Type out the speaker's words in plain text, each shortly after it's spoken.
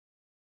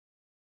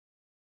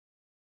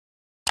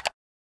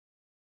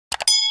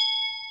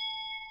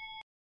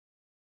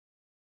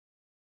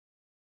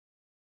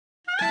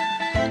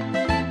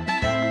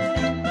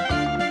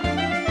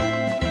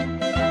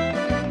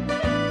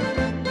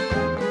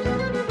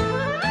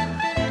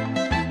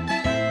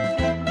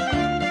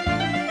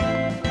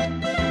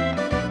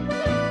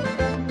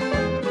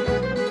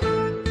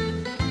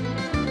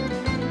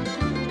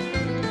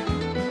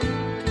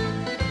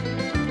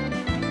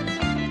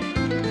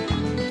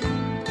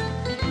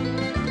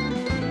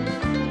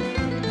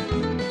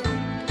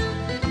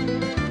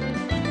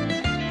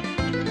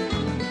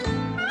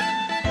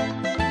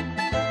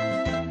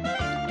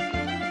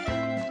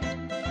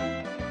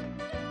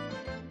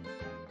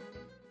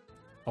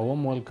A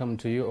warm welcome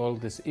to you all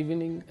this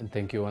evening, and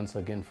thank you once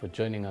again for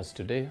joining us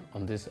today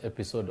on this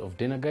episode of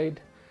Dinner Guide.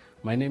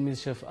 My name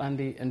is Chef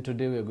Andy, and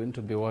today we're going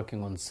to be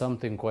working on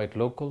something quite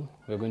local.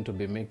 We're going to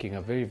be making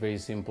a very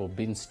simple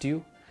bean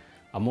stew.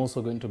 I'm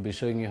also going to be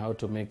showing you how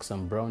to make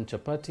some brown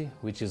chapati,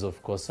 which is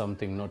of course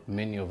something not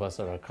many of us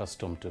are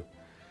accustomed to.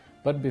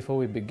 But before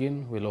we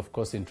begin, we'll of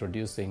course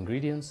introduce the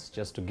ingredients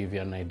just to give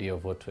you an idea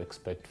of what to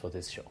expect for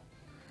this show.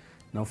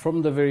 Now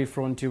from the very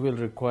front, you will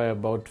require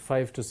about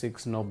 5 to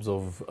 6 knobs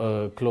of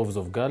cloves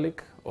of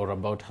garlic, or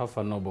about half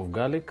a knob of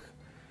garlic.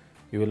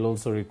 You will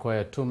also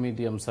require 2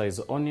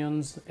 medium-sized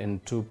onions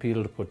and 2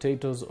 peeled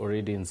potatoes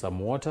already in some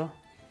water.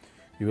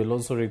 You will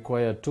also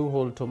require 2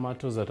 whole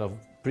tomatoes that have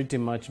pretty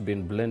much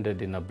been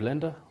blended in a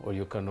blender, or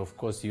you can of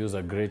course use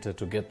a grater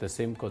to get the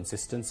same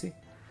consistency.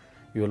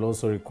 You will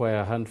also require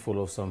a handful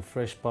of some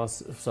fresh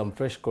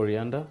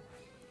coriander,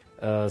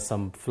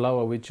 some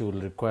flour which you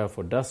will require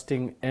for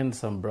dusting, and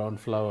some brown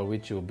flour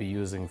which you will be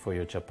using for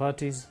your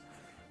chapatis.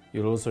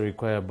 You'll also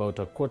require about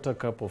a quarter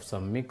cup of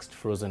some mixed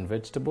frozen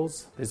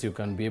vegetables. This you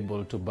can be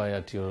able to buy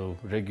at your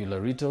regular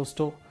retail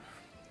store.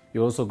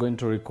 You're also going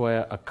to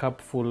require a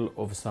cup full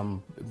of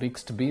some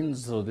mixed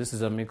beans. So this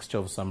is a mixture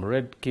of some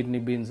red kidney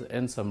beans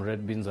and some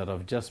red beans that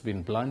have just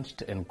been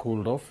blanched and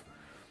cooled off.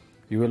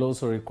 You will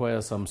also require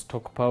some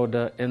stock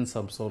powder and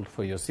some salt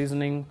for your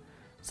seasoning,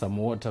 some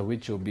water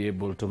which you'll be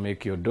able to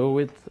make your dough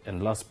with,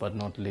 and last but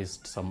not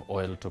least, some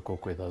oil to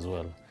cook with as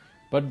well.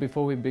 But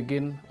before we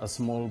begin, a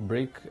small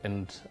break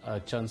and a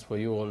chance for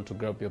you all to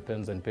grab your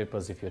pens and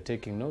papers if you're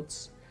taking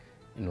notes,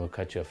 and we'll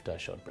catch you after a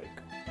short break.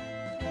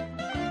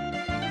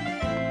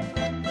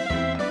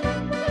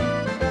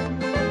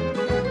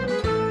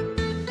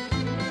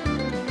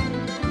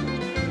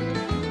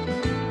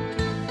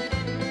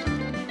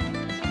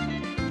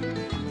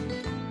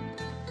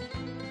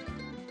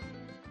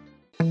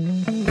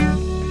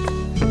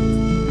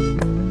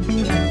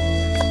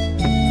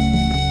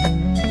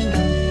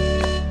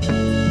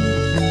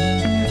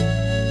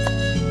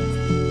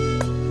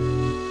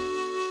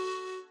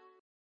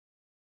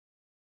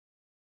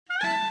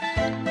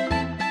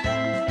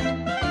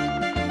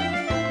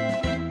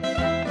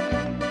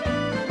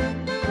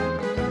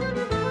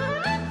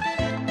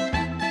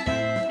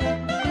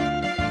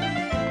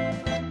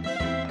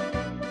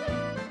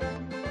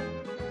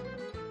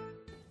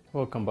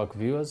 Welcome back,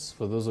 viewers.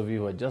 For those of you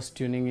who are just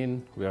tuning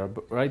in, we are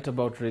right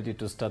about ready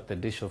to start the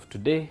dish of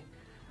today,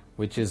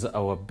 which is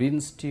our bean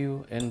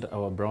stew and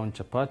our brown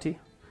chapati.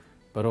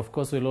 But of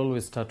course, we'll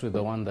always start with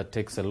the one that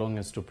takes the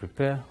longest to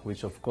prepare,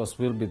 which of course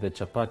will be the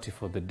chapati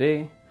for the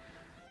day.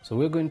 So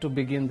we're going to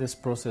begin this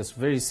process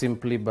very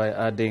simply by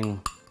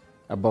adding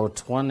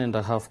about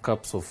 1.5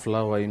 cups of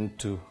flour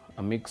into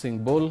a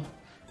mixing bowl.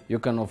 You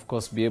can of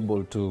course be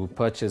able to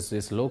purchase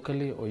this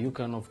locally, or you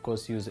can of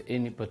course use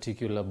any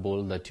particular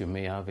bowl that you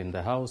may have in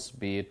the house,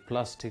 be it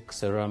plastic,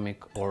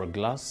 ceramic or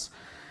glass.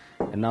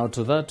 And now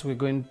to that we're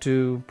going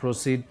to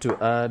proceed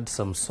to add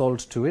some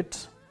salt to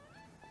it.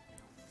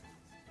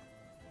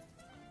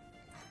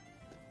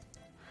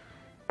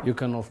 You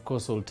can of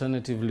course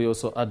alternatively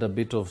also add a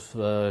bit of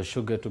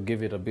sugar to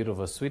give it a bit of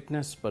a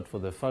sweetness, but for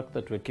the fact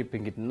that we're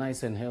keeping it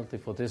nice and healthy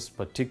for this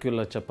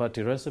particular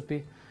chapati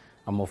recipe,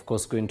 I'm of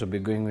course going to be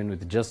going in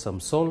with just some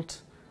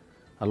salt.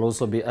 I'll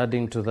also be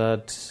adding to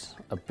that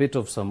a bit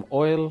of some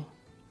oil,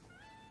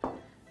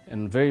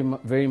 and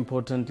very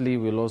importantly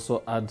we'll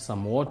also add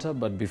some water.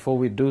 But before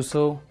we do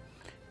so,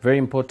 very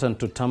important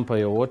to tamper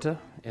your water,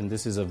 and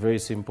this is a very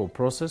simple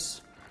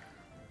process.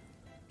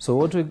 So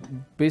what we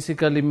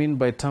basically mean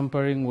by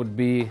tampering would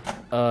be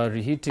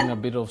reheating a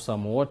bit of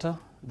some water.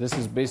 This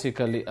is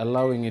basically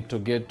allowing it to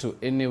get to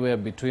anywhere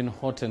between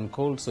hot and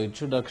cold, so it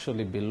should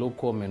actually be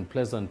lukewarm and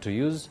pleasant to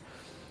use.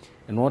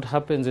 And what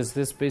happens is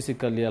this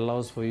basically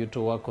allows for you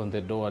to work on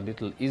the dough a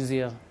little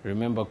easier.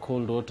 Remember,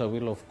 cold water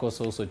will of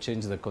course also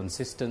change the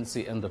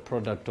consistency and the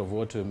product of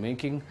what we're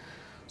making.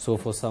 So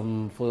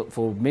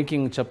for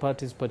making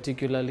chapatis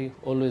particularly,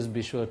 always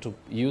be sure to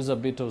use a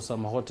bit of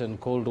some hot and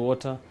cold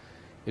water.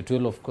 It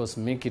will of course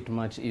make it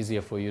much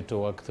easier for you to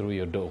work through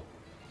your dough.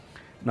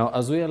 Now,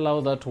 as we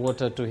allow that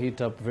water to heat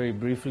up very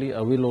briefly,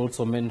 I will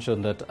also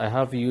mention that I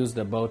have used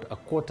about a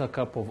quarter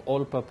cup of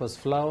all-purpose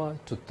flour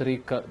to 3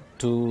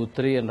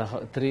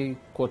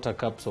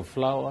 cups of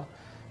flour.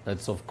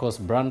 That's of course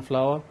brown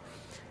flour.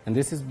 And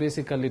this is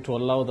basically to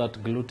allow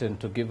that gluten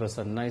to give us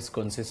a nice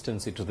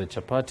consistency to the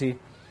chapati.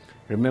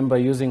 Remember,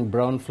 using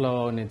brown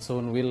flour on its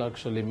own will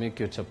actually make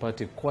your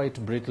chapati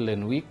quite brittle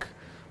and weak.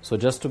 So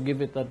just to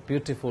give it that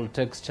beautiful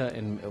texture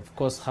and of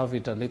course have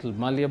it a little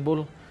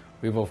malleable,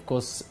 we've of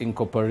course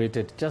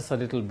incorporated just a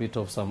little bit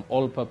of some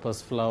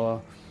all-purpose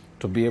flour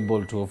to be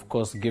able to of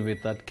course give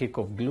it that kick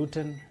of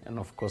gluten and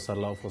of course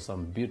allow for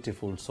some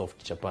beautiful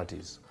soft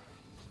chapatis.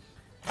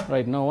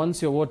 Right now,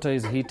 once your water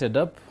is heated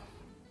up,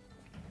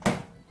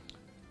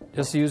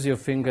 just use your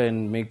finger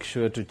and make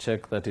sure to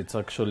check that it's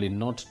actually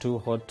not too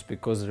hot,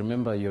 because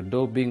remember, your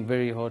dough being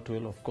very hot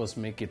will of course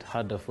make it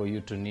harder for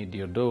you to knead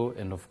your dough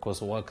and of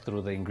course work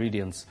through the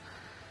ingredients.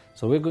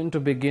 So we're going to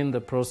begin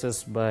the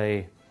process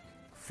by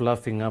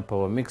fluffing up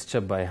our mixture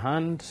by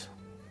hand.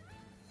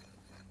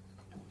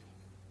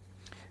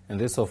 And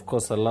this of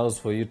course allows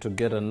for you to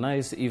get a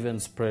nice even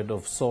spread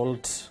of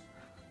salt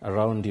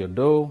around your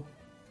dough.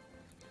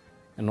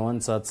 And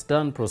once that's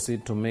done,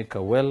 proceed to make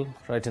a well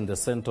right in the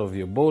center of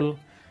your bowl.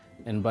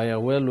 And by a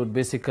well would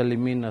basically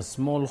mean a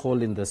small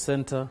hole in the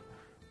center,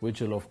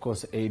 which will of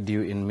course aid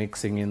you in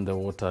mixing in the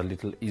water a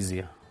little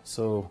easier.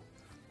 So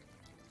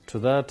to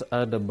that,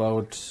 add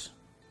about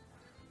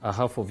a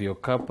half of your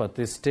cup at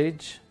this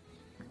stage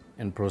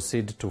and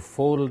proceed to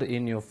fold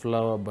in your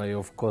flour by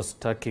of course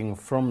tucking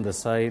from the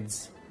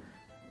sides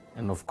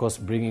and of course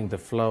bringing the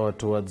flour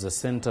towards the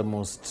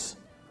centermost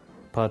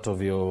part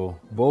of your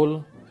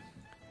bowl.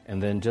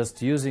 And then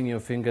just using your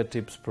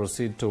fingertips,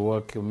 proceed to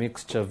work your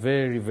mixture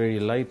very, very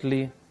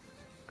lightly.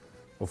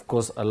 Of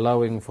course,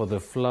 allowing for the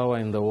flour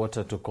and the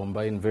water to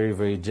combine very,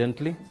 very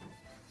gently.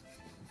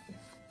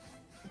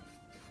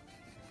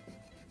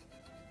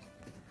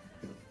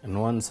 And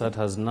once that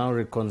has now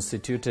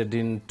reconstituted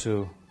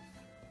into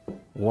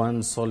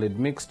one solid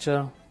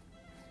mixture,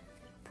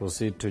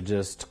 proceed to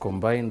just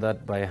combine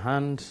that by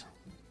hand.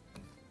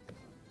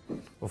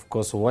 Of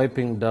course,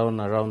 wiping down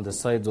around the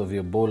sides of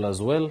your bowl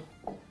as well.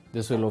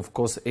 This will of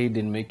course aid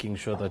in making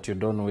sure that you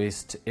don't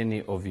waste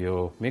any of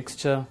your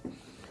mixture.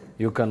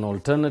 You can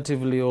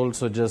alternatively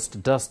also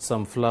just dust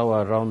some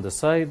flour around the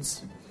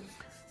sides.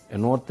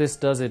 And what this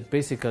does, it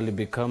basically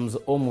becomes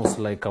almost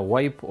like a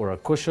wipe or a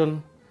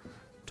cushion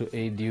to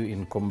aid you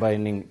in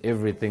combining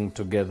everything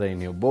together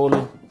in your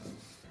bowl.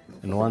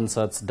 And once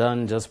that's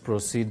done, just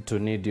proceed to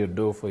knead your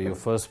dough for your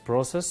first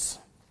process.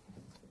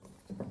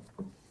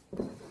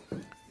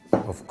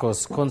 Of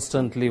course,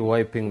 constantly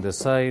wiping the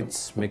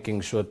sides,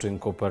 making sure to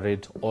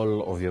incorporate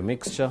all of your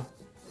mixture.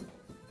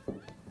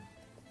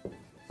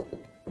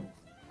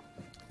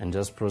 And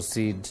just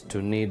proceed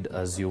to knead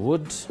as you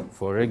would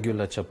for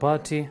regular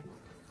chapati.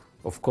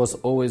 Of course,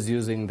 always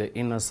using the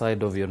inner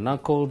side of your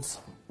knuckles.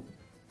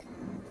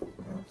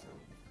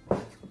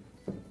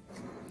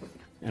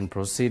 And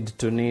proceed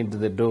to knead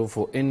the dough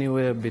for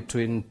anywhere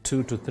between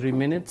 2 to 3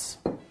 minutes.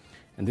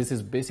 And this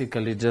is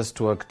basically just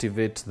to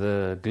activate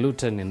the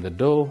gluten in the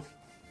dough.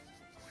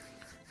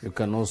 You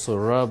can also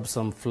rub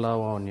some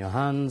flour on your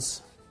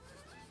hands.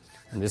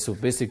 And this will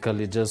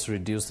basically just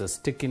reduce the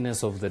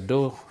stickiness of the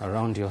dough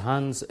around your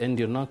hands and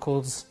your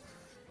knuckles,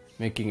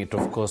 making it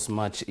of course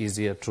much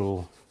easier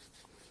to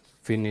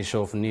finish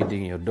off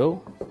kneading your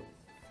dough.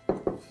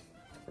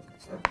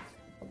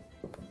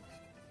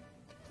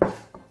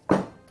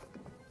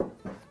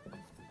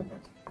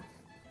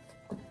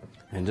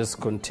 And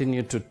just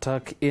continue to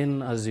tuck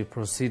in as you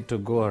proceed to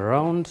go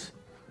around.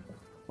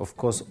 Of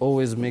course,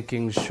 always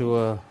making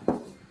sure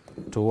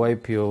to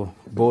wipe your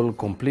bowl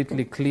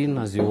completely clean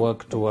as you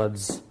work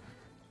towards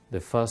the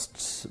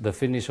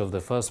finish of the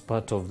first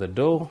part of the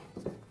dough.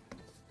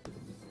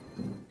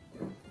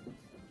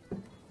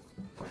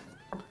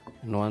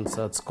 And once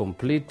that's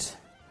complete,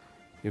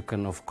 you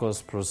can of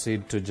course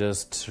proceed to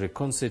just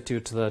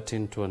reconstitute that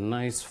into a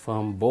nice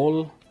firm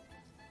bowl.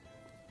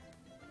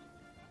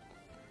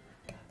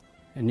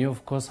 And you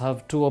of course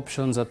have two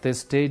options at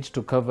this stage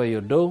to cover your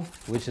dough,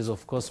 which is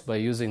of course by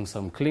using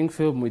some cling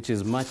film, which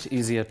is much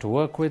easier to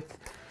work with.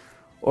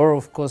 Or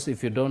of course,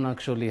 if you don't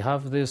actually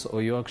have this,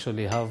 or you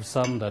actually have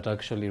some that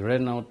actually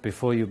ran out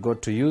before you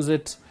got to use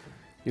it,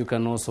 you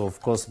can also of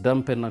course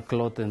dampen a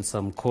cloth in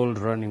some cold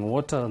running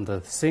water on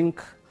the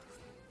sink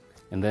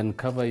and then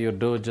cover your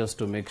dough just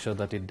to make sure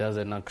that it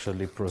doesn't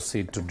actually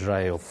proceed to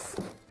dry off.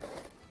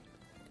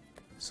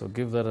 So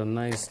give that a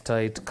nice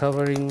tight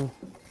covering.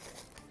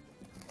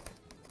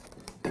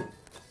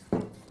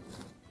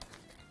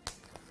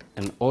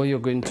 And all you're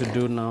going to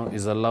do now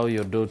is allow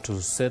your dough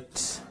to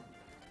set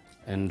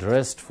and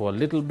rest for a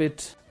little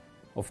bit,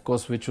 of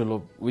course, which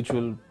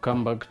will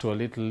come back to a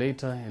little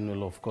later, and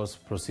will of course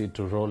proceed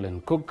to roll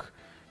and cook.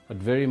 But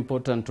very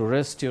important to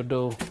rest your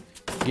dough,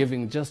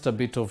 giving just a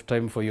bit of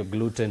time for your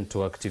gluten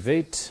to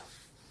activate.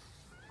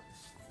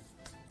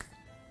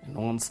 And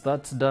once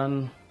that's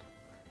done,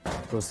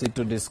 proceed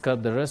to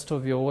discard the rest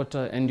of your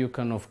water, and you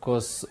can of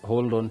course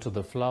hold on to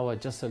the flour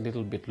just a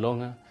little bit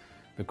longer,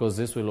 because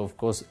this will of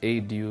course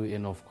aid you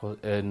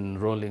in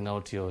rolling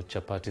out your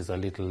chapatis a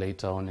little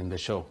later on in the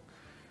show.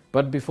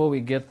 But before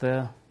we get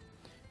there,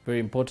 very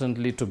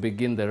importantly to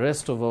begin the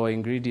rest of our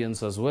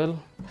ingredients as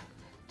well,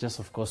 just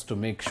of course to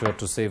make sure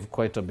to save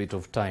quite a bit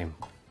of time.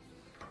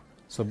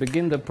 So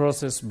begin the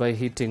process by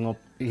heating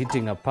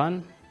a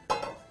pan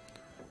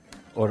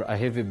or a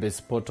heavy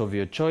base pot of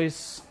your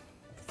choice,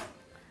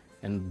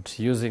 and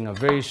using a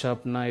very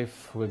sharp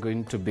knife we're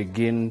going to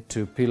begin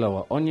to peel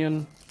our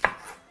onion.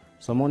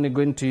 So I'm only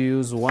going to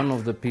use one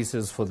of the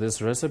pieces for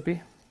this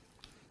recipe,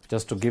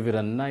 just to give it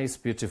a nice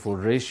beautiful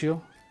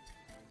ratio.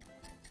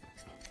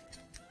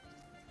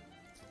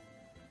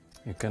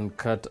 You can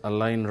cut a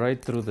line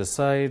right through the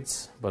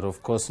sides, but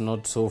of course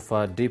not so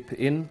far deep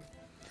in.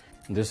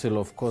 This will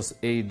of course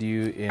aid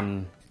you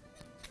in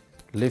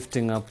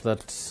lifting up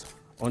that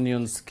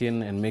onion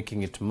skin and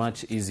making it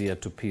much easier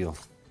to peel.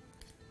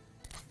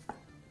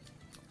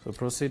 So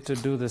proceed to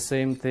do the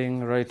same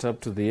thing right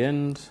up to the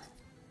end.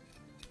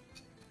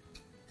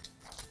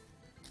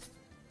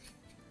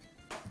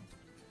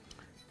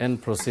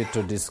 And proceed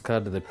to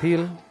discard the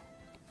peel.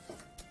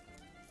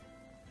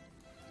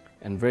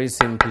 And very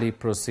simply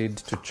proceed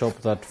to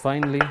chop that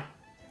finely.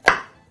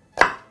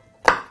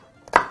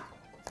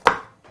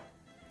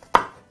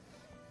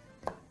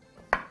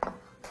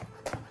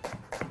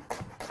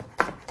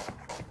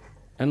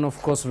 And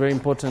of course, very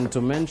important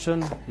to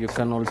mention, you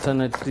can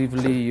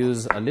alternatively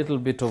use a little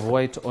bit of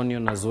white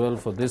onion as well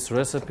for this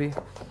recipe,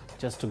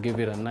 just to give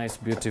it a nice,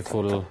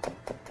 beautiful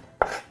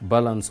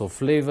balance of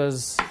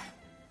flavors.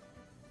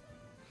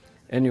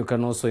 And you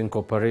can also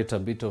incorporate a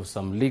bit of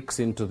some leeks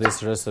into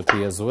this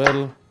recipe as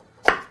well.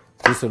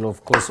 This will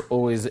of course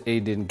always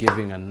aid in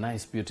giving a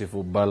nice,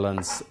 beautiful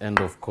balance and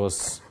of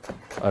course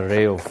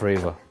array of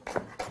flavor.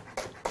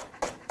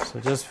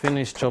 So just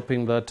finish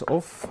chopping that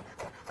off.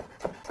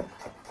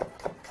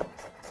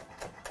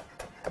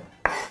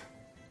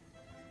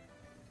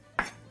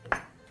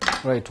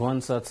 Right,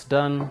 once that's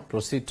done,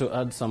 proceed to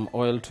add some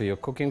oil to your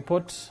cooking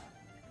pot.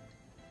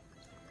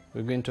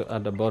 We're going to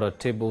add about a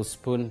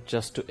tablespoon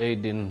just to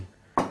aid in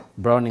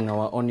browning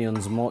our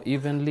onions more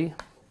evenly.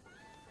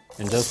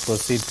 And just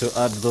proceed to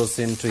add those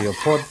into your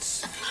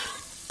pot.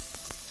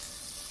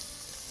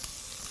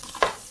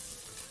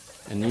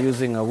 And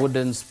using a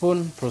wooden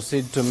spoon,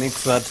 proceed to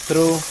mix that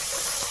through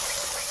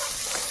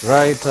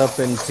right up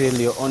until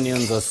your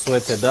onions are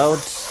sweated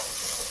out.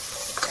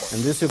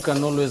 And this you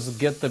can always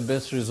get the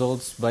best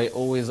results by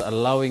always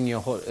allowing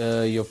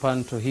your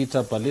pan to heat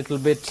up a little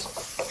bit.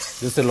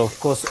 This will of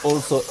course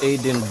also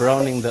aid in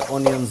browning the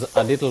onions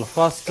a little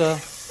faster,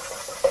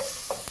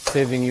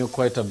 saving you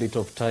quite a bit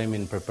of time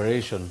in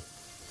preparation.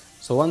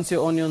 So once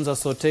your onions are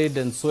sauteed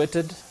and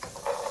sweated,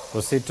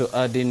 proceed to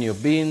add in your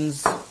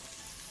beans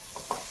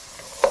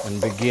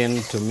and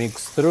begin to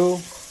mix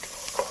through.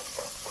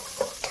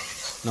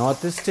 Now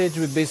at this stage,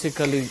 we're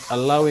basically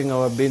allowing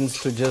our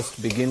beans to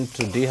just begin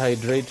to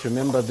dehydrate.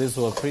 Remember, these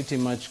were pretty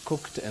much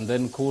cooked and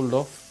then cooled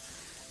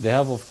off. They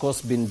have of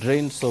course been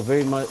drained, so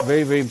very,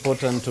 very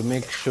important to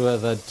make sure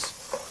that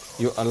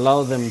you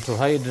allow them to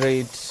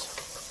hydrate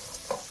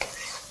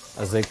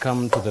as they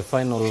come to the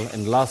final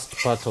and last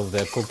part of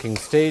their cooking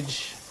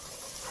stage.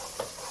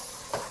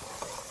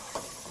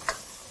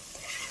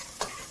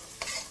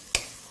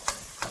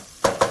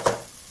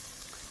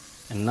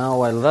 And now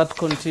while that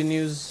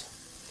continues,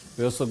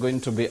 we're also going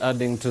to be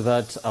adding to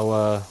that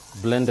our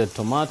blended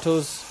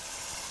tomatoes.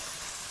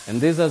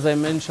 And this, as I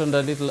mentioned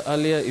a little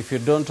earlier, if you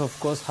don't of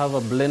course have a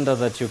blender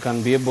that you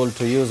can be able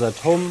to use at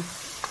home,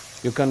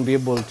 you can be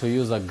able to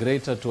use a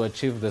grater to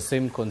achieve the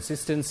same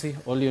consistency.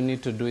 All you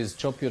need to do is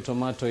chop your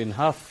tomato in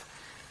half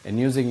and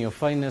using your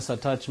finest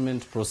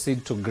attachment,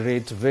 proceed to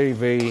grate very,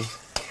 very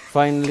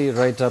finely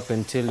right up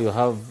until you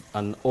have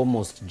an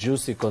almost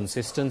juicy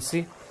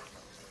consistency.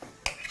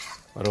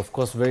 But of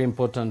course, very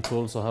important to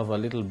also have a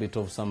little bit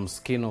of some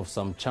skin of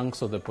some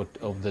chunks of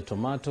the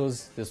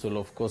tomatoes. This will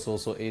of course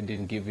also aid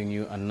in giving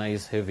you a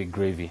nice heavy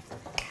gravy.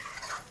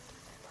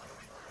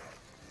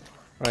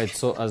 Right,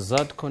 so as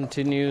that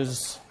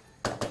continues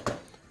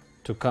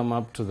to come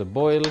up to the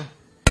boil,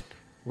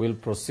 we'll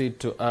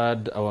proceed to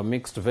add our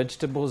mixed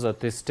vegetables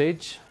at this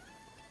stage.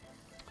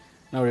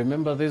 Now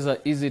remember, these are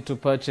easy to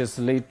purchase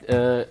late.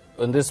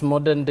 On this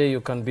modern day,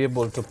 you can be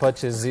able to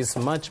purchase this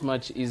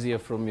much easier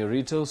from your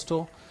retail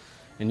store.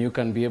 And you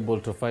can be able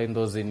to find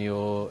those in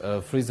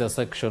your freezer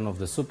section of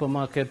the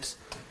supermarket.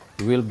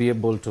 You will be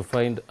able to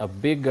find a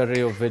big array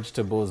of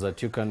vegetables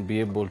that you can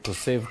be able to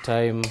save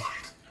time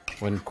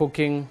when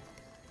cooking.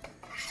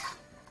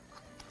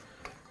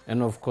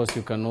 And of course,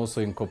 you can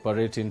also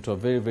incorporate into a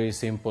very, very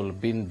simple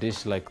bean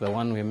dish like the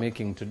one we're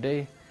making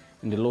today.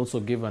 And it'll also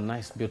give a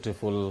nice,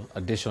 beautiful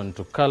addition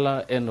to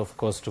color and of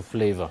course to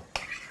flavor.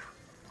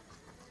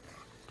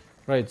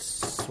 Right,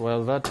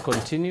 while that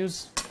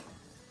continues,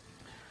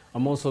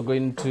 I'm also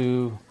going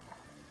to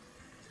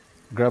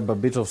grab a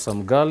bit of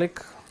some garlic.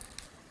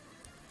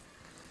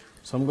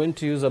 So I'm going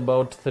to use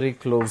about 3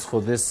 cloves for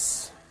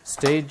this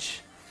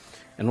stage.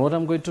 And what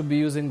I'm going to be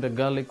using the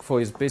garlic for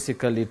is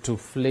basically to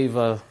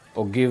flavor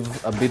or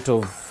give a bit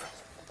of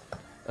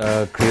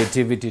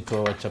creativity to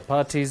our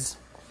chapatis.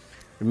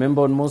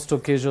 Remember, on most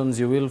occasions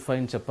you will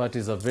find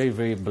chapatis are very,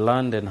 very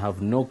bland and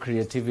have no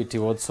creativity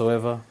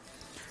whatsoever.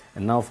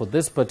 And now for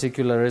this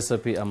particular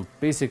recipe, I'm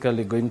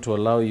basically going to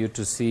allow you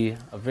to see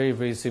a very,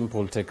 very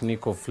simple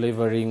technique of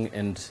flavoring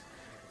and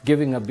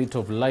giving a bit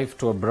of life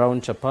to a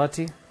brown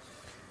chapati.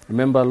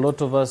 Remember, a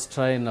lot of us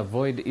try and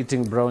avoid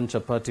eating brown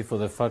chapati for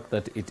the fact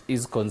that it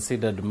is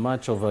considered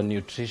much of a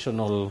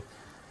nutritional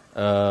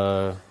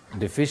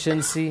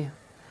deficiency.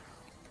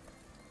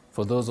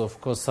 For those,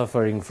 of course,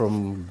 suffering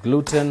from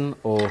gluten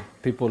or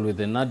people with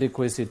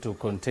inadequacy to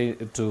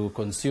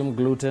consume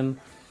gluten.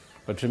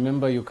 But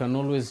remember, you can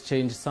always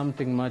change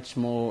something much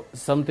more,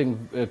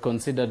 something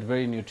considered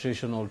very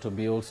nutritional to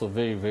be also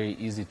very, very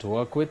easy to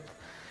work with.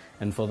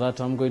 And for that,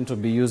 I'm going to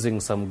be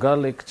using some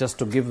garlic just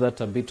to give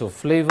that a bit of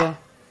flavor.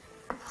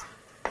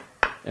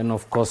 And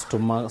of course, to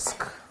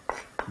mask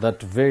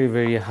that very,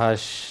 very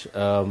harsh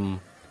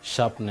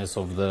sharpness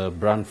of the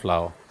brown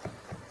flour.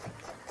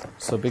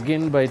 So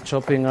begin by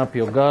chopping up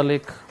your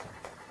garlic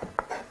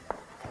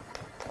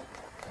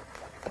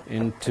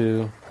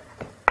into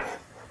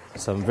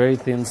some very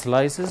thin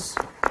slices.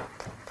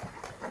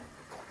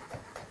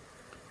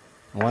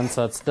 Once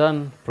that's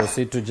done,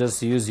 proceed to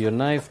just use your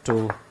knife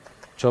to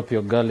chop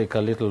your garlic a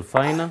little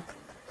finer.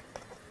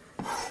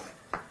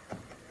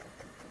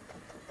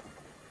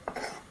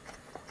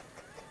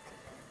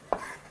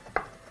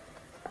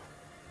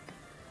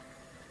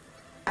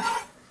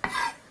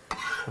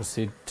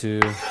 Proceed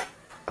to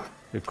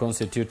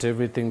reconstitute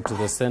everything to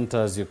the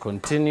center as you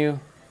continue.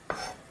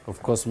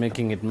 Of course,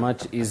 making it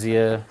much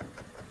easier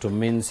to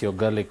mince your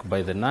garlic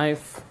by the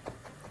knife.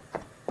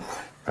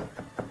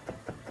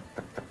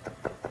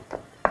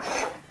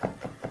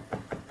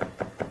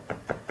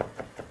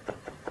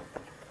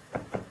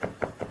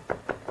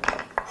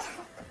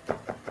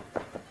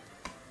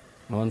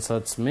 Once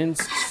that's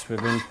minced, we're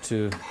going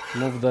to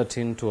move that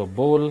into a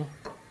bowl,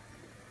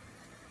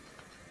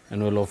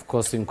 and we'll of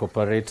course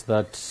incorporate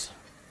that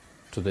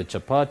to the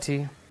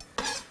chapati.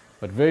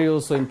 But very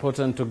also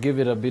important to give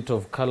it a bit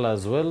of color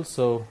as well.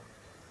 So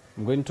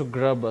I'm going to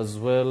grab as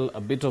well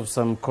a bit of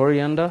some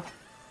coriander,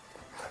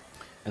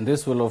 and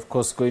this will of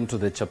course go into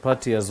the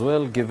chapati as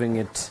well, giving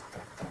it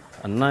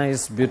a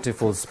nice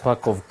beautiful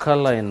spark of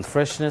color and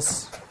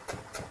freshness.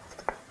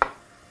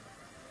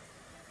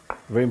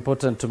 Very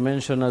important to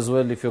mention as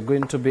well, if you're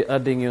going to be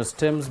adding your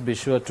stems, be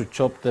sure to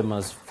chop them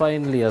as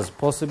finely as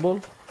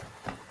possible.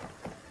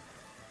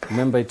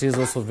 Remember, it is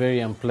also very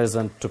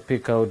unpleasant to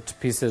pick out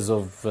pieces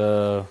of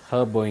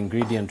herb or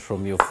ingredient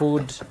from your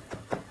food.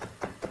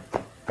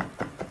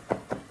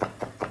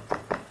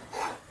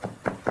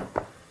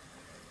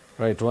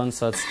 Right, once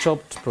that's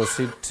chopped,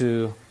 proceed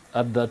to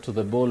add that to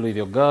the bowl with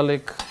your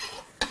garlic.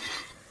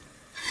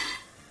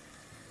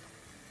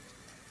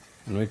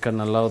 And we can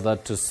allow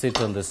that to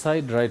sit on the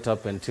side right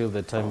up until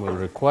the time we'll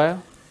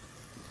require.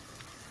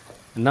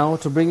 Now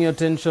to bring your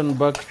attention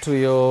back to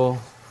your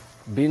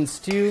bean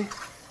stew.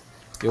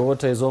 Your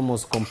water is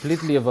almost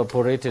completely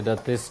evaporated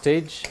at this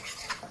stage.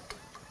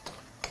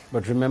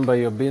 But remember,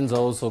 your beans are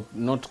also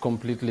not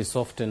completely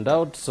softened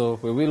out, so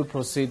we will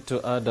proceed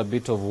to add a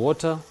bit of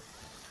water.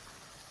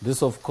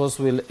 This of course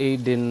will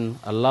aid in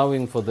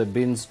allowing for the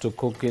beans to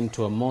cook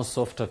into a more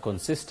softer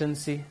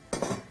consistency.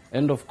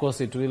 And of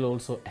course, it will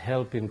also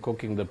help in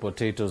cooking the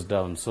potatoes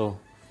down. So,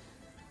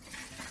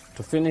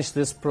 to finish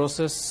this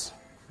process,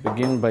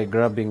 begin by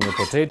grabbing your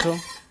potato.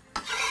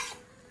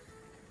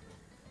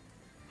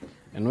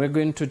 And we're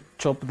going to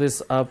chop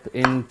this up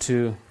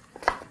into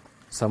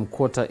some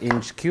 1/4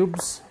 inch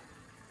cubes.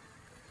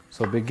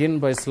 So begin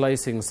by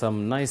slicing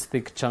some nice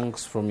thick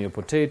chunks from your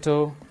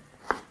potato.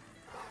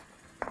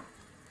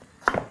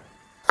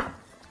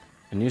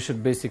 And you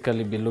should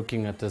basically be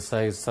looking at a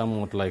size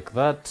somewhat like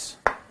that.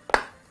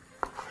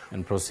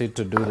 And proceed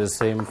to do the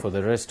same for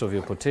the rest of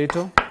your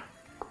potato.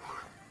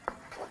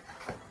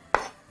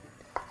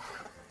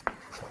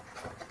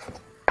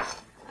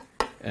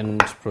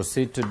 And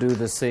proceed to do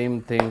the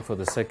same thing for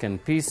the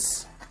second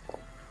piece.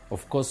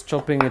 Of course,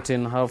 chopping it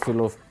in half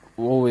will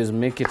always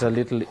make it a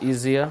little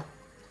easier.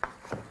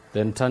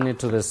 Then turn it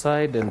to the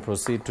side and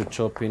proceed to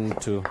chop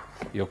into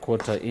your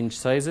 1/4 inch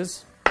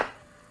sizes.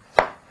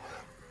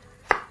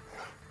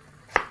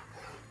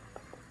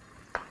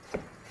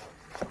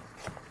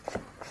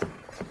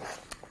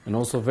 And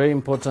also very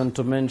important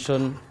to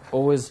mention,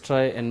 always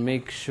try and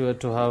make sure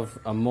to have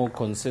a more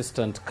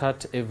consistent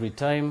cut every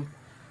time,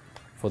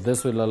 for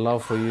this will allow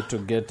for you to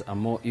get a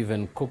more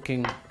even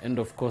cooking, and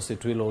of course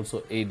it will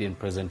also aid in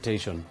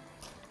presentation.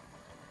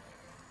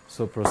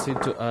 So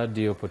proceed to add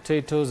your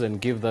potatoes and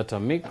give that a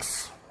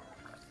mix.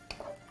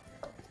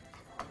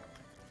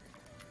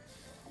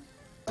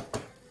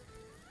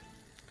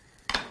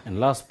 And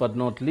last but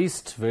not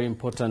least, very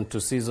important to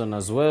season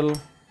as well.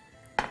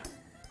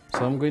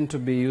 So I'm going to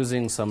be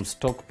using some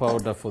stock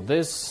powder for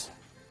this.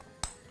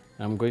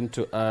 I'm going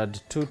to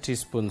add 2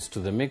 teaspoons to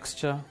the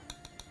mixture.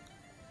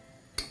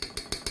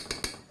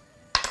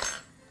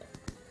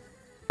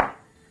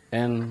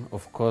 And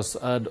of course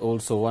add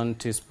also 1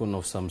 teaspoon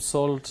of some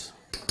salt.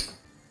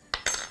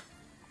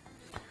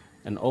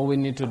 And all we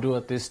need to do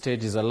at this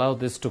stage is allow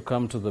this to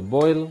come to the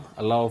boil,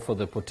 allow for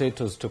the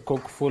potatoes to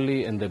cook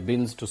fully and the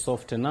beans to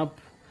soften up.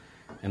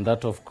 And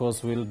that of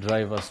course will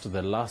drive us to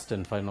the last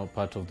and final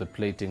part of the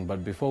plating.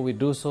 But before we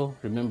do so,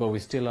 remember we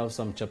still have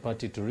some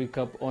chapati to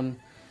recap on.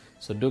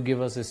 So do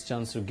give us this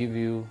chance to give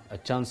you a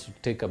chance to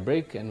take a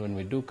break. And when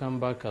we do come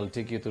back, I'll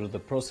take you through the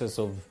process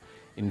of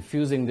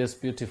infusing these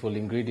beautiful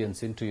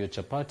ingredients into your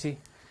chapati.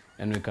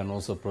 And we can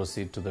also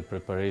proceed to the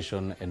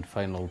preparation and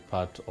final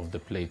part of the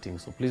plating.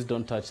 So please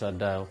don't touch that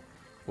dial.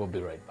 We'll be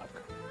right back.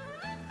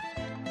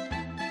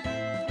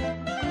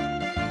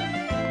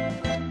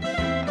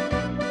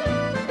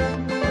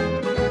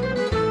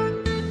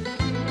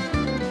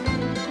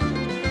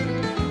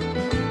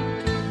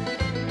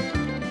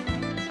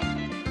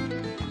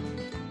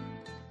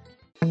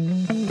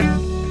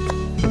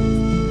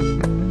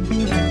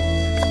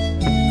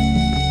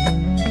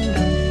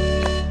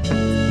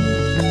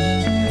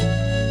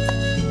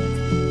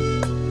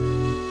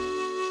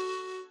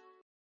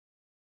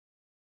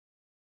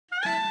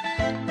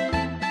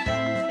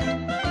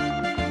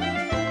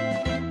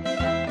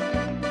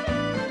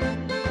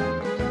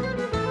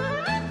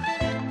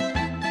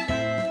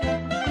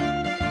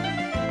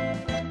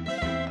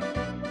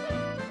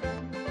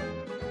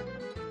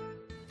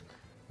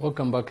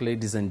 Welcome back,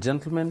 ladies and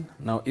gentlemen.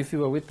 Now, if you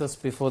were with us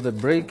before the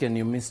break and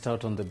you missed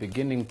out on the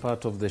beginning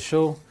part of the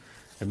show,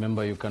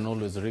 remember you can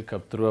always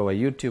recap through our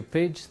YouTube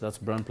page. That's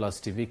BrandPlus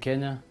TV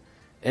Kenya.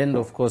 And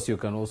of course, you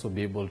can also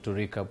be able to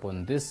recap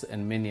on this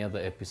and many other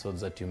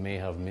episodes that you may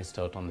have missed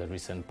out on the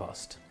recent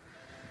past.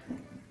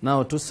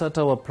 Now, to start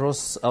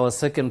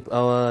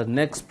our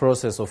next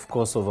process, of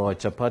course, of our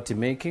chapati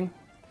making,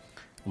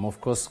 I'm of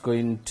course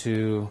going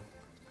to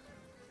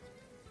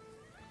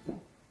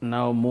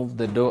now move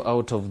the dough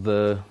out of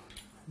the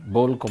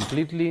bowl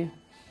completely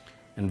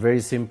and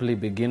very simply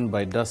begin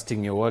by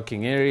dusting your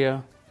working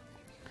area.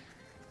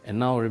 And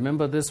now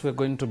remember this, we're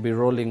going to be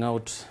rolling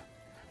out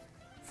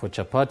for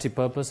chapati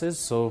purposes,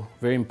 so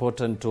very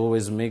important to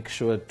always make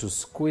sure to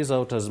squeeze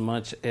out as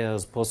much air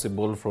as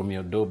possible from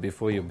your dough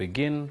before you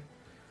begin.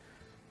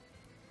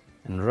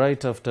 And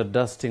right after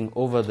dusting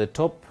over the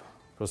top,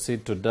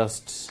 proceed to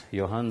dust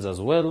your hands as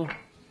well,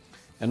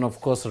 and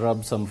of course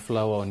rub some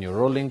flour on your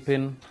rolling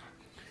pin.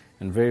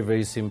 And very,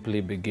 very simply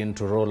begin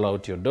to roll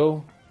out your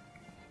dough,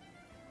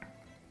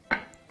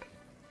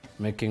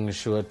 making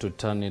sure to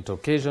turn it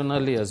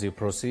occasionally as you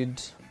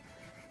proceed,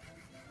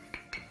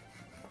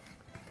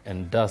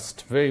 and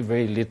dust very,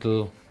 very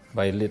little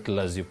by little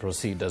as you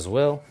proceed as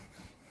well.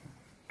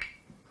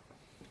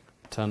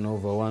 Turn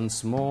over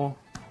once more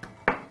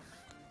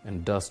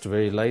and dust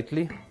very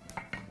lightly.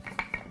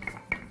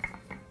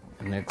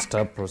 Next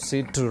up,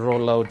 proceed to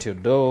roll out your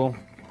dough.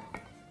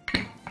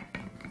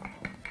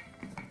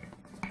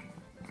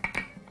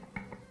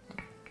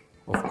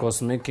 Of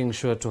course, making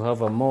sure to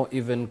have a more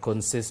even,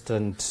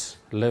 consistent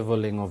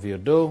leveling of your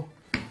dough.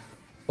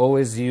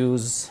 Always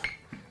use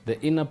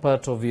the inner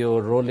part of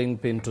your rolling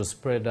pin to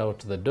spread out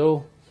the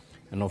dough.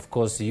 And of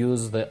course,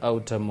 use the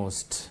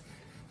outermost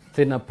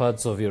thinner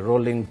parts of your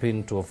rolling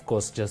pin to, of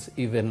course, just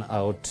even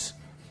out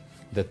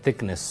the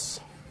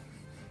thickness.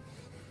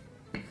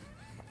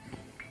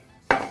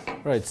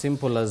 Right,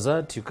 simple as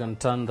that. You can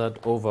turn that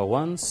over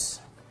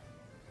once.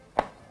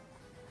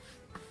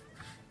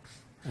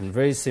 And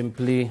very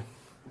simply,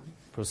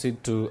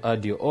 proceed to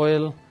add your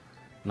oil,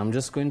 and I'm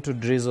just going to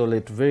drizzle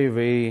it very,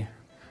 very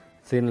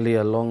thinly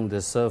along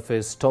the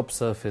surface, top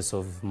surface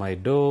of my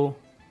dough.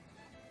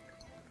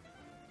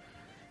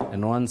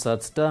 And once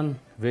that's done,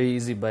 very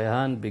easy by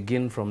hand,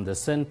 begin from the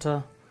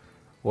center,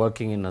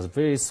 working in a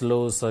very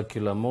slow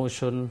circular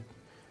motion,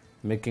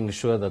 making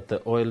sure that the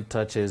oil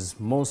touches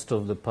most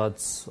of the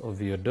parts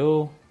of your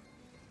dough,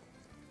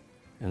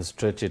 and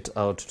stretch it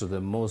out to the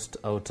most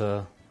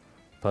outer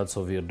parts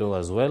of your dough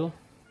as well.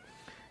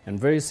 And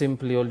very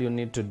simply, all you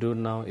need to do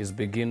now is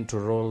begin to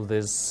roll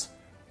this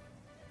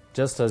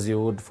just as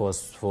you would for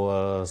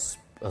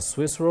a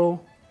Swiss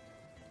roll.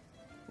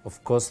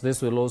 Of course,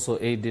 this will also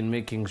aid in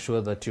making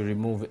sure that you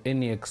remove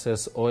any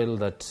excess oil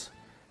that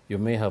you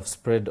may have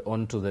spread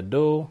onto the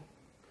dough.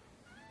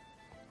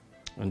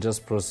 And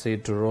just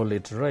proceed to roll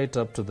it right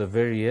up to the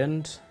very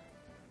end.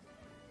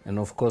 And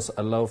of course,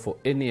 allow for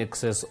any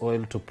excess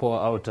oil to pour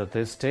out at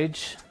this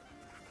stage.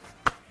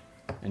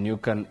 And you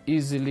can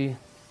easily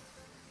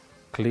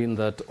clean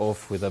that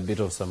off with a bit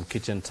of some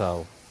kitchen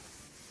towel.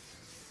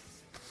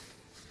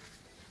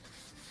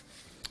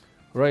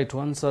 Right,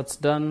 once that's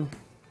done,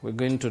 we're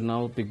going to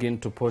now begin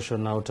to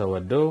portion out our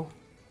dough.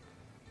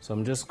 So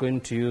I'm just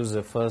going to use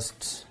the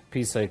first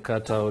piece I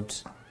cut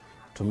out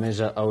to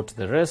measure out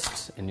the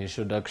rest, and you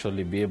should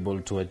actually be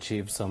able to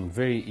achieve some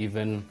very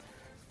even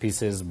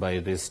pieces by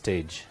this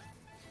stage.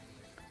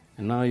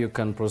 And now you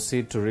can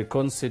proceed to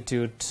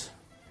reconstitute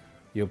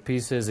your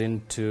pieces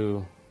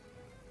into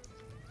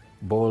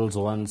balls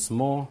once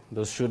more.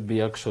 Those should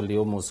be actually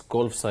almost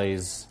golf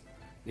size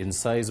in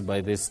size by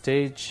this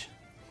stage,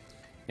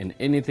 and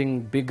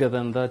anything bigger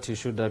than that you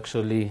should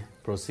actually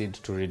proceed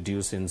to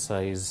reduce in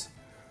size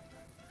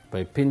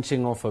by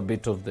pinching off a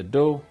bit of the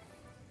dough,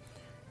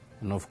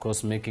 and of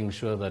course making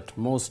sure that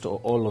most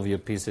or all of your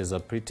pieces are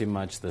pretty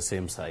much the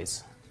same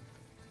size.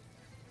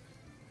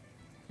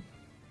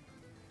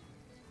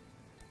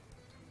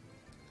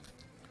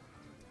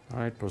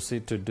 Alright,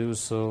 proceed to do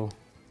so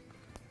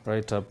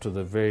right up to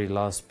the very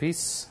last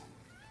piece.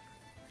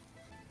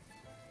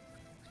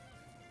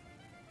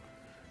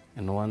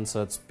 And once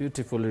that's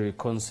beautifully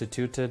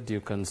reconstituted,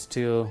 you can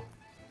still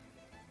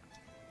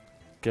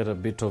get a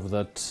bit of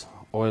that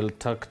oil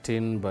tucked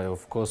in by,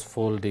 of course,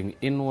 folding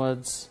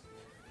inwards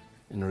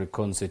and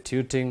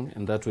reconstituting,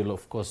 and that will,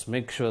 of course,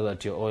 make sure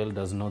that your oil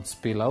does not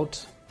spill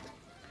out.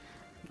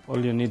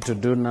 All you need to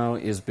do now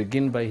is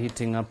begin by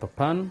heating up a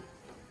pan.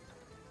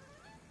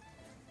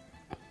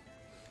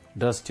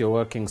 Dust your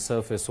working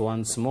surface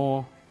once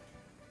more,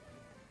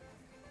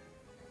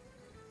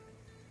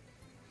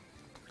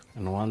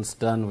 and once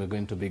done, we're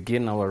going to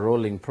begin our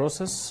rolling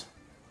process.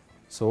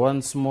 So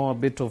once more, a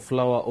bit of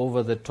flour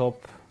over the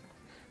top.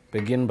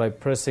 Begin by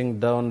pressing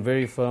down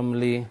very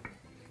firmly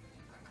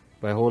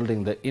by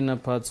holding the inner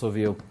parts of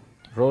your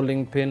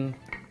rolling pin.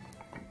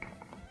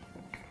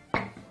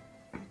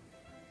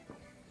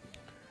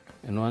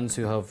 And once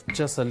you have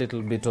just a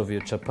little bit of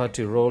your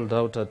chapati rolled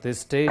out at this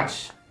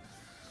stage,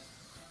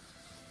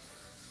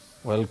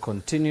 While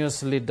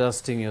continuously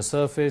dusting your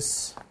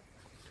surface,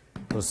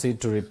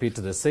 proceed to repeat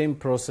the same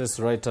process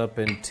right up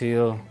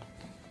until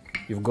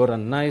you've got a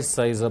nice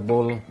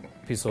sizable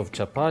piece of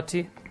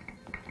chapati.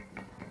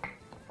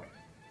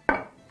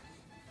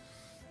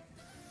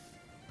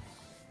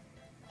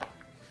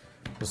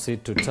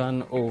 Proceed to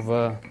turn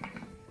over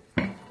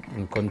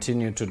and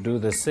continue to do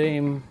the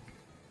same.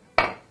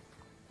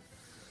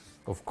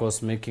 Of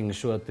course, making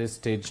sure at this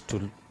stage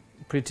to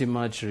pretty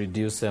much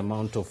reduce the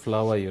amount of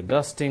flour you're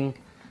dusting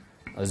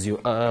as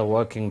you are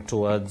working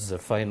towards the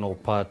final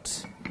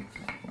part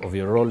of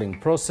your rolling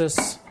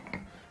process.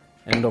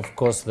 And of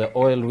course, the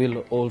oil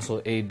will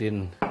also aid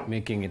in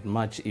making it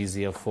much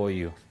easier for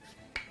you.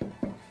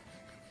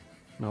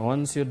 Now,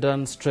 once you're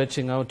done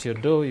stretching out your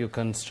dough, you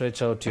can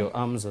stretch out your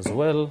arms as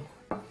well.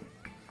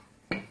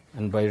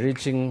 And by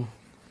reaching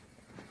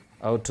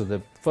out to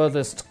the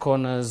furthest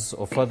corners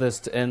or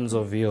furthest ends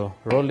of your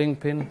rolling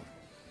pin,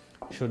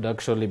 should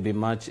actually be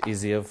much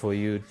easier for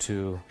you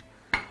to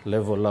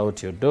level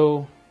out your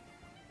dough.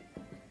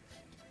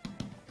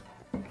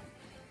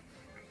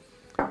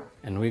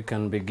 And we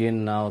can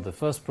begin now the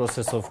first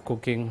process of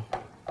cooking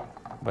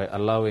by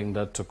allowing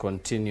that to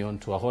continue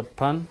onto a hot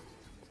pan.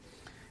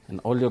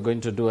 And all you're going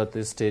to do at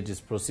this stage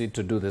is proceed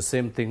to do the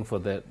same thing for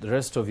the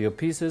rest of your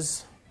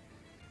pieces.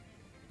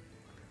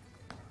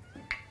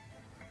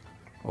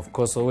 Of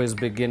course, always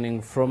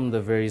beginning from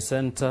the very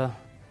center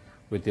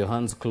with your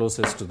hands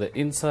closest to the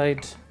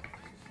inside.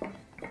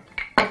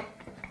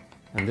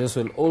 And this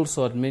will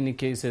also, in many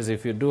cases,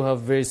 if you do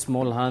have very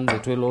small hands,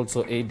 it will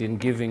also aid in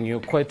giving you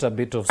quite a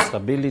bit of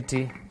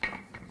stability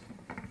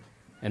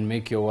and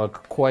make your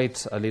work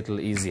quite a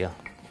little easier.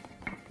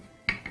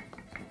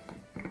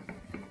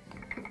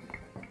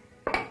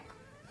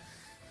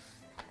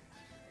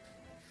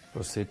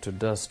 Proceed to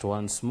dust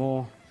once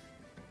more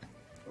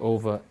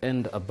over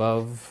and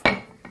above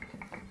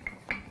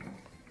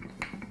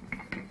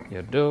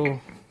your dough,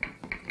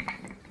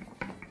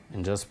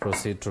 and just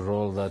proceed to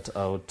roll that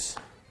out.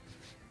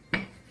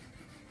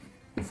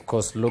 Of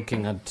course,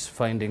 looking at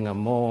finding a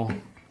more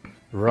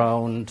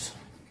round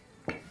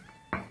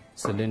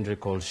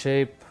cylindrical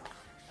shape.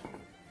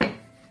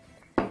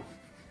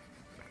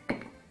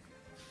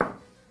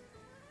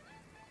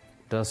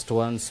 Dust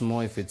once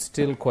more if it's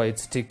still quite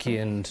sticky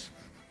and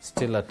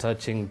still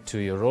attaching to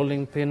your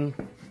rolling pin.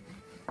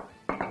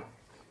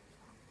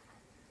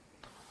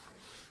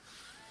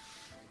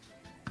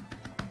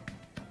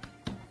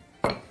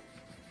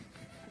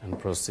 And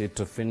proceed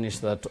to finish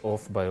that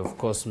off by, of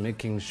course,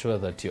 making sure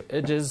that your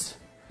edges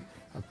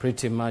are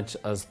pretty much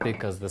as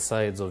thick as the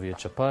sides of your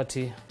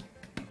chapati.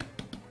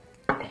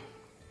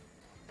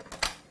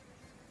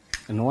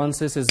 And once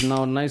this is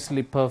now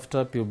nicely puffed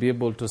up, you'll be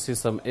able to see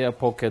some air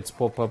pockets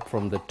pop up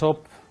from the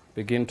top.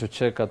 Begin to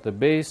check at the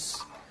base.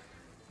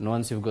 And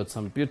once you've got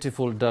some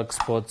beautiful dark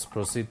spots,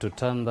 proceed to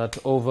turn that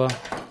over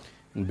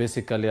and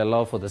basically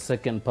allow for the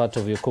second part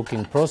of your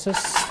cooking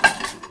process.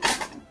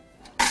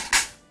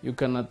 You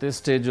can at this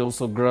stage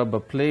also grab a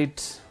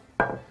plate,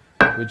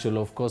 which will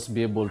of course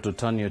be able to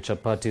turn your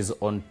chapatis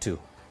onto.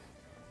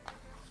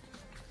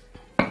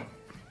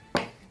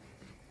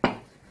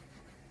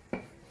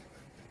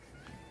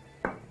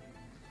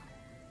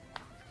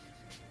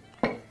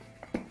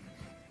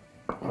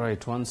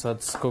 Alright, once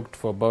that's cooked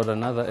for about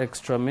another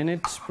extra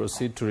minute,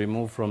 proceed to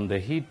remove from the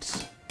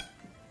heat.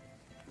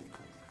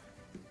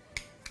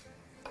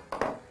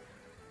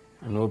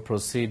 And we'll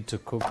proceed to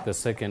cook the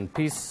second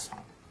piece.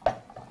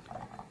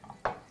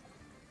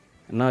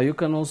 Now you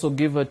can also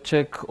give a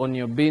check on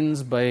your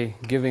beans by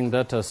giving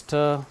that a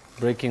stir,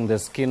 breaking the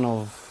skin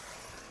of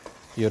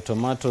your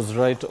tomatoes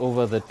right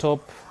over the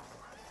top.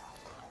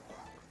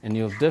 And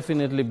you'll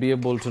definitely be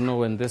able to know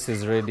when this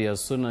is ready as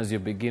soon as you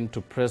begin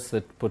to press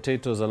the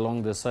potatoes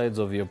along the sides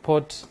of your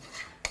pot.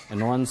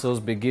 And once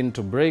those begin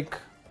to break,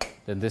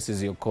 then this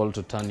is your call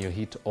to turn your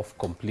heat off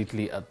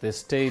completely at this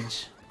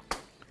stage.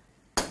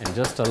 And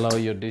just allow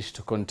your dish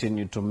to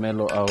continue to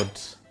mellow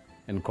out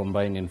and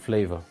combine in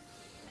flavor.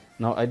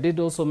 Now, I did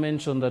also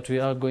mention that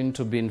we are going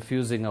to be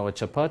infusing our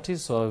chapati,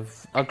 so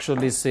I've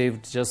actually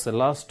saved just the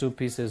last two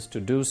pieces to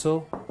do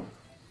so.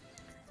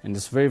 And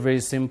it's very, very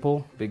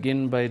simple.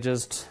 Begin by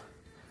just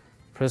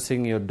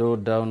pressing your dough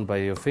down by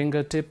your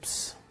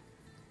fingertips.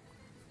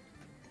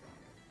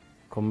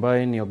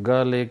 Combine your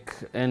garlic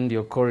and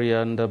your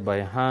coriander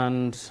by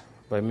hand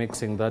by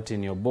mixing that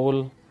in your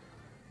bowl.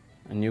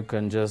 And you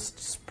can just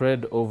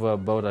spread over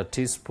about a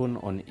teaspoon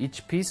on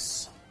each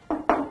piece.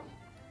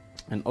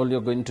 And all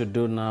you're going to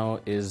do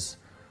now is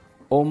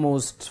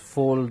almost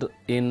fold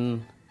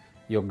in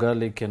your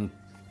garlic and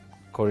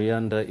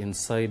coriander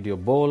inside your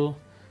bowl.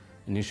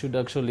 And you should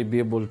actually be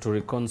able to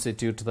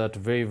reconstitute that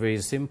very,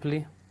 very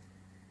simply.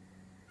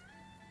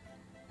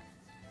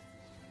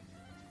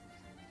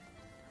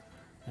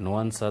 And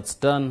once that's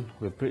done,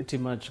 we're pretty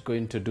much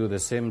going to do the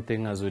same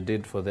thing as we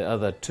did for the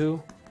other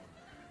two.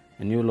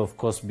 And you'll of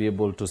course be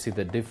able to see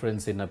the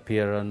difference in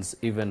appearance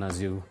even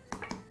as you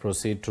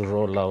proceed to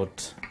roll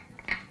out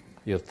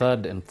your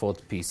third and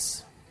fourth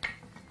piece.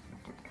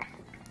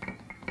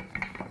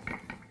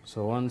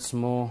 So once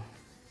more,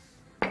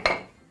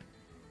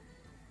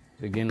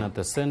 Begin at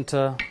the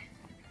center.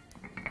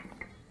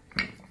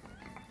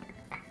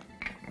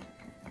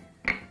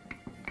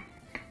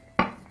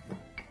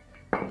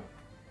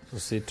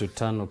 Proceed to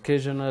turn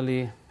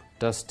occasionally,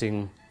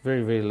 dusting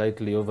very, very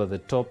lightly over the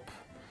top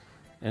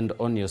and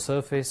on your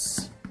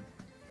surface.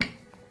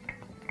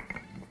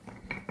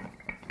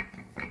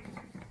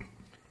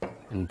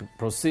 And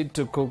proceed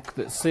to cook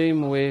the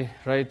same way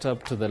right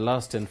up to the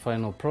last and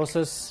final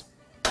process.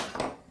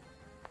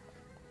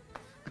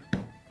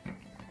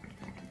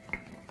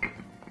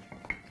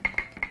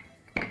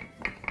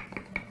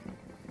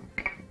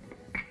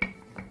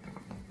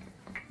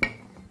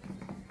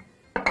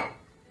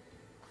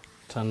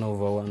 Turn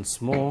over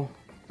once more,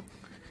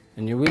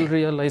 and you will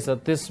realize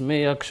that this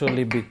may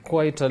actually be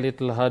quite a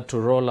little hard to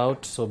roll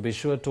out, so be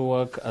sure to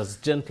work as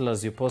gentle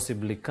as you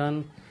possibly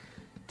can,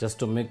 just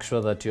to make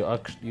sure that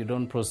you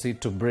don't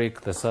proceed to break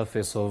the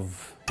surface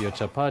of your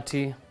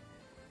chapati.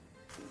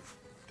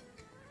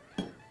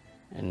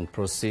 And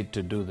proceed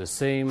to do the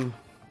same,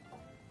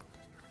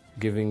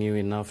 giving you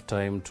enough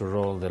time to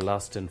roll the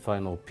last and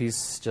final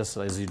piece, just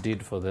as you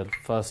did for the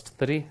first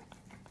three.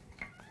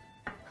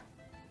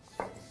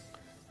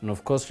 And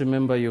of course,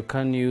 remember, you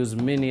can use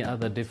many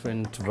other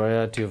different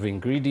variety of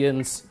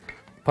ingredients.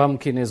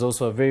 Pumpkin is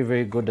also a very,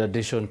 very good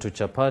addition to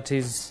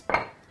chapatis.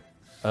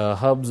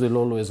 Herbs will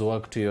always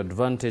work to your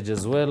advantage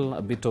as well.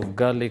 A bit of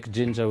garlic,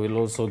 ginger will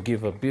also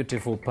give a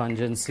beautiful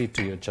pungency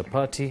to your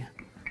chapati.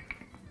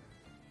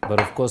 But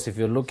of course, if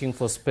you're looking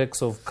for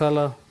specks of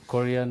color,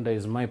 coriander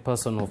is my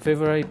personal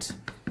favorite.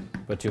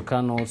 But you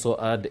can also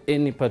add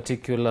any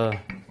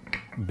particular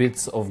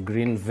bits of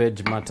green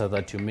veg matter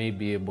that you may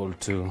be able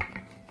to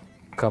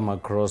come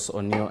across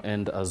on your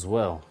end as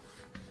well.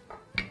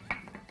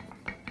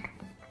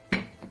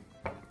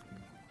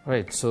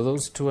 Right, so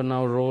those two are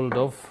now rolled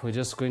off. We're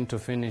just going to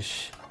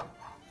finish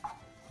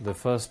the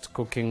first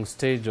cooking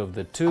stage of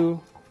the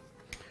two,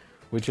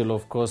 which will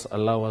of course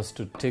allow us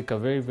to take a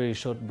very, very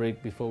short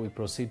break before we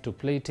proceed to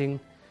plating,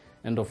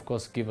 and of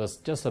course give us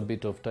just a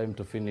bit of time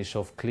to finish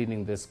off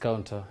cleaning this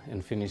counter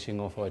and finishing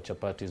off our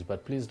chapatis.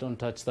 But please don't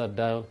touch that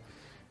dial.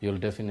 You'll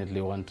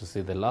definitely want to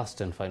see the last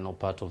and final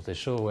part of the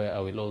show, where I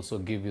will also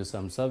give you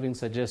some serving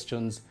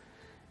suggestions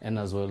and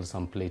as well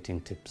some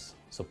plating tips.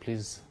 So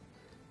please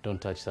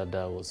don't touch that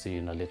dial. We'll see you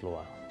in a little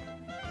while.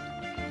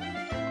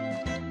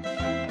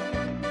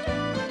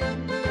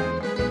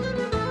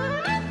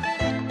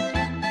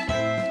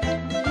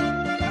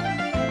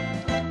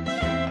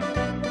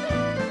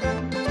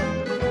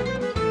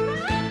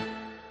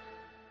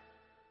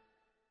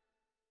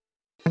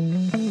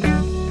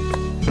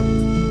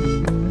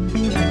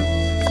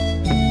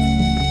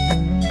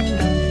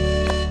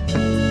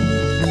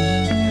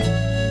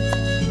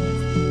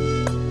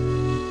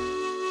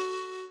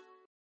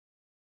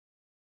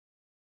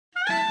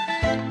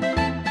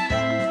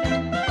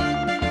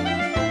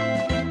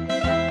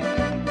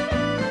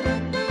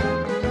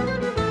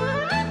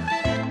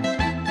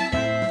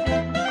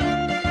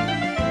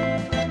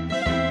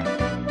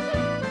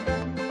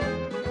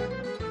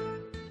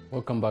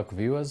 Welcome back,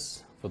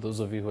 viewers. For those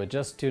of you who are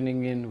just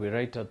tuning in, we're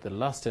right at the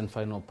last and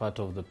final part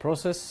of the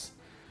process,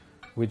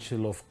 which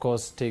will of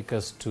course take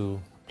us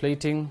to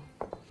plating.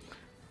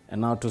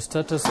 And now to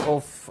start us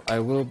off, I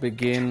will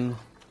begin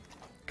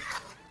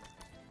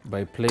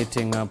by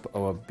plating up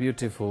our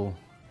beautiful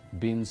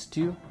bean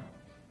stew,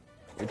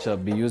 which I'll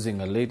be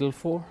using a ladle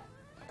for.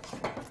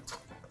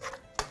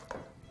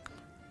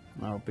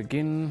 Now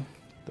begin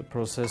the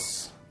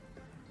process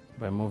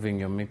by moving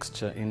your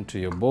mixture into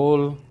your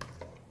bowl.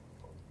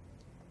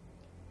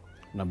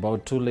 And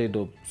about 2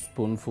 ladle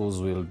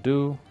spoonfuls will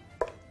do.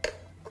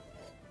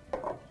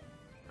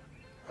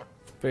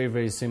 Very,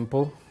 very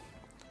simple.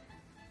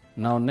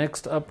 Now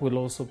next up, we'll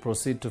also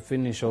proceed to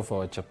finish off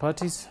our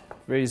chapatis,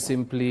 very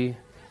simply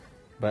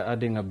by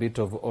adding a bit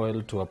of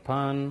oil to a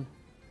pan.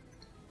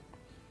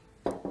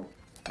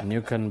 And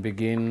you can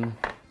begin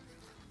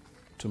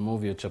to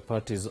move your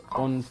chapatis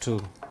onto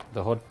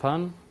the hot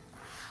pan.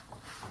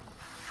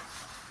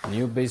 And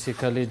you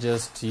basically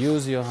just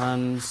use your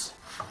hands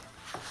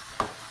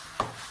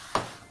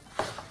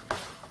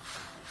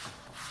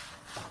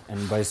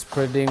and by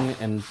spreading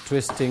and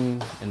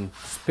twisting and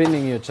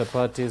spinning your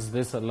chapatis,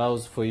 this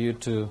allows for you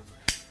to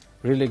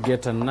really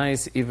get a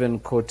nice even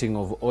coating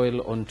of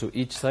oil onto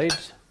each side.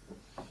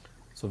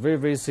 So very,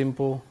 very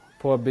simple.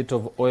 Pour a bit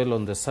of oil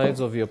on the sides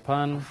of your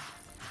pan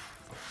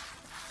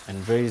and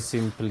very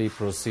simply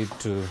proceed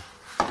to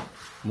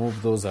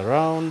move those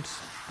around.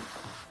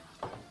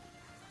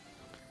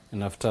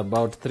 And after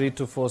about 3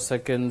 to 4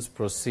 seconds,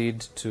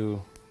 proceed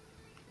to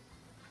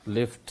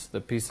lift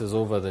the pieces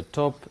over the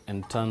top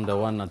and turn the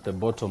one at the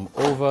bottom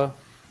over.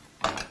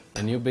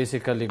 And you're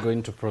basically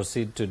going to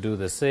proceed to do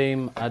the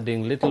same,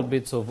 adding little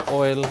bits of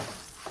oil.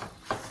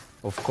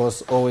 Of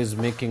course, always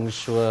making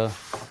sure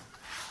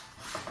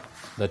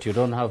that you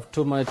don't have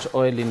too much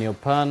oil in your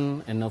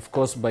pan. And of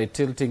course, by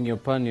tilting your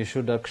pan, you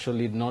should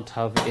actually not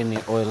have any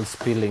oil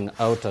spilling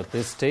out at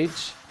this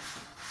stage.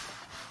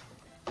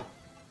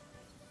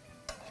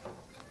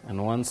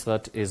 And once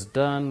that is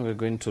done, we're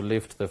going to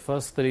lift the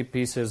first 3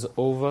 pieces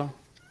over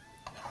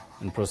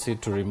and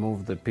proceed to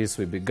remove the piece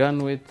we began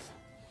with.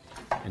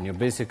 And you're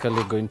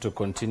basically going to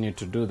continue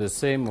to do the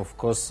same, of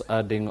course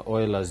adding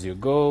oil as you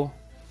go.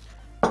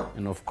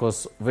 And of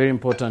course, very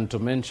important to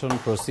mention,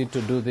 proceed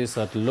to do this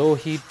at low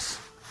heat,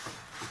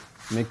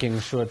 making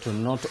sure to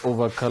not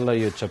overcolor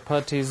your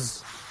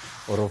chapatis,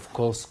 or of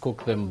course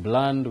cook them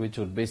bland, which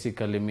would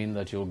basically mean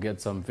that you'll get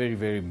some very,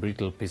 very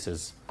brittle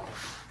pieces.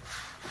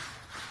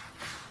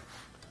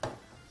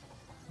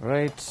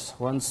 Right,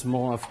 once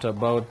more after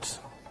about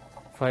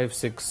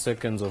 5-6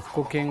 seconds of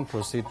cooking,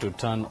 proceed to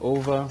turn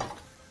over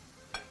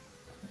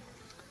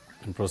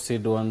and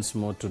proceed once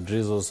more to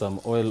drizzle some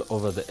oil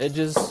over the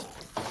edges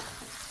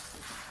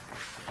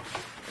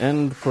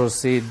and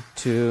proceed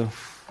to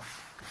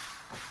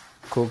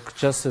cook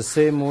just the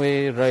same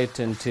way right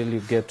until you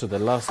get to the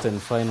last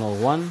and final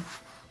one.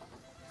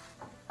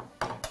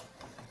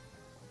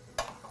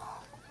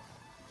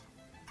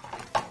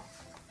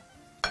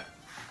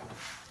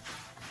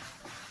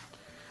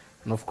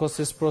 And of course,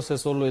 this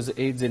process always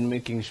aids in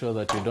making sure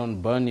that you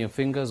don't burn your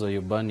fingers or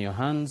you burn your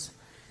hands.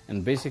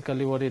 And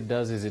basically what it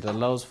does is it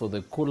allows for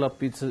the cooler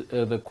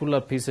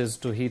pieces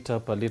to heat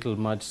up a little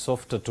much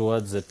softer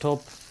towards the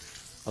top,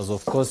 as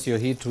of course your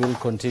heat will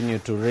continue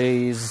to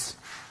raise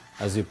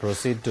as you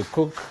proceed to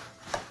cook.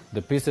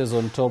 The pieces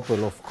on top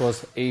will of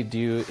course aid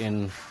you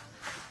in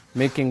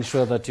making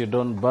sure that you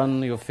don't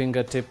burn your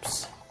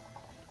fingertips,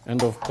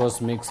 and of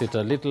course makes it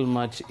a little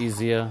much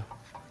easier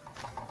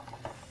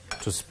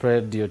to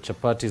spread your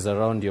chapatis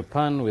around your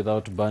pan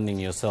without burning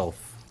yourself.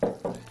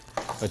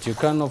 But you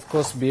can of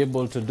course be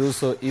able to do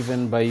so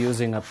even by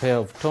using a pair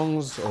of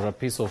tongs or a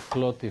piece of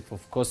cloth if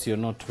of course you're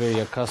not very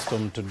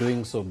accustomed to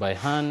doing so by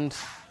hand.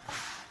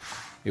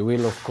 You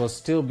will of course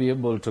still be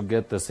able to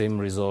get the same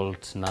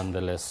result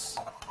nonetheless.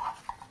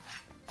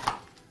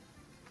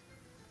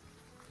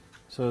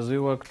 So as we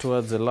work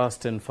towards the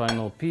last and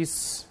final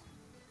piece,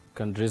 you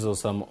can drizzle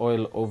some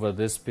oil over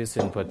this piece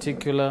in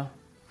particular.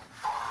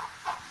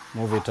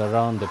 Move it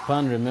around the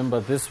pan. Remember,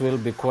 this will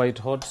be quite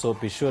hot, so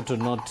be sure to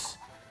not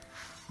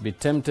be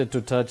tempted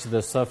to touch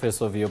the surface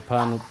of your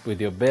pan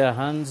with your bare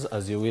hands,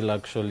 as you will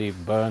actually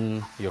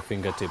burn your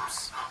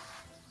fingertips.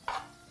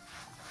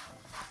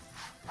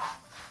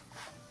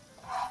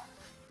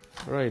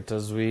 Right,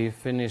 as we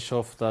finish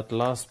off that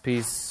last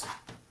piece,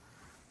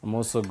 I'm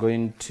also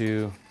going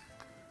to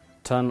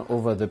turn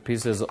over the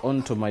pieces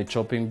onto my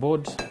chopping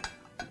board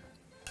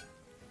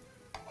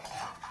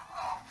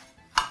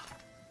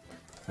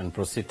and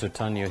proceed to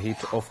turn your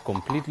heat off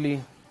completely.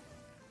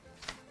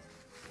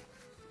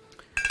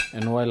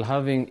 And while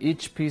having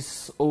each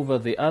piece over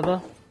the other,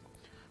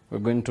 we're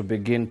going to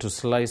begin to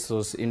slice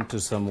those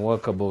into some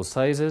workable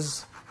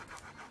sizes.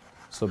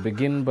 So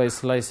begin by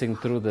slicing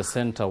through the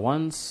center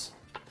once.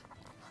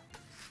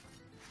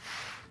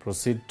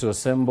 Proceed to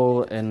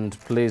assemble and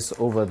place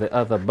over the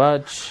other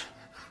batch.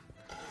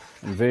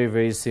 And very,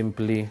 very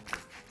simply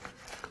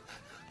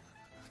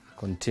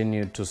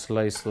continue to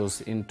slice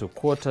those into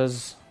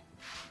quarters.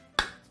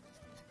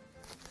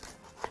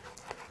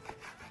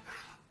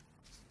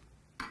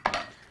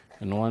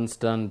 And once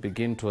done,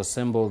 begin to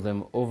assemble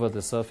them over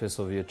the surface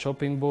of your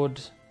chopping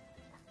board.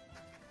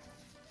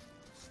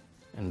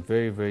 And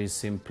very, very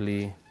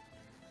simply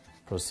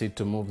proceed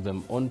to move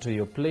them onto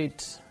your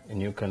plate.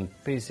 And you can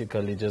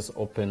basically just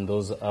open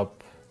those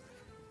up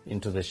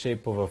into the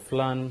shape of a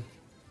flan.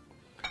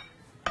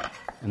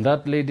 And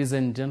that, ladies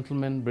and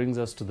gentlemen, brings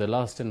us to the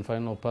last and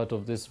final part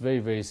of this very,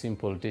 very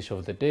simple dish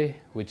of the day,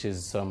 which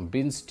is some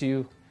bean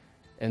stew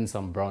and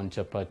some brown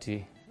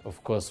chapati.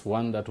 Of course,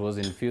 one that was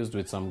infused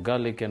with some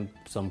garlic and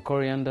some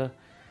coriander,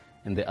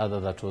 and the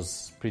other that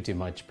was pretty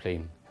much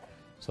plain.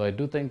 So I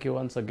do thank you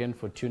once again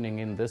for tuning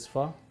in this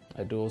far.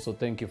 I do also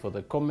thank you for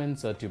the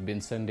comments that you've been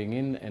sending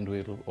in, and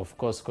we'll of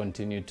course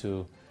continue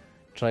to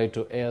try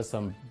to air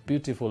some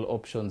beautiful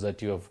options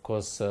that you of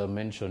course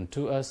mentioned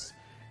to us.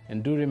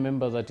 And do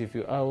remember that if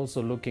you are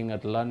also looking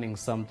at learning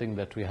something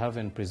that we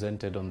haven't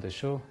presented on the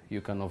show,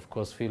 you can of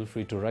course feel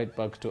free to write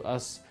back to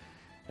us,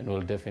 and we'll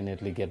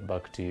definitely get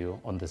back to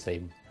you on the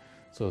same.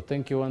 So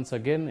thank you once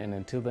again, and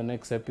until the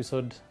next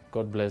episode,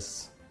 God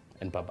bless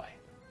and bye-bye.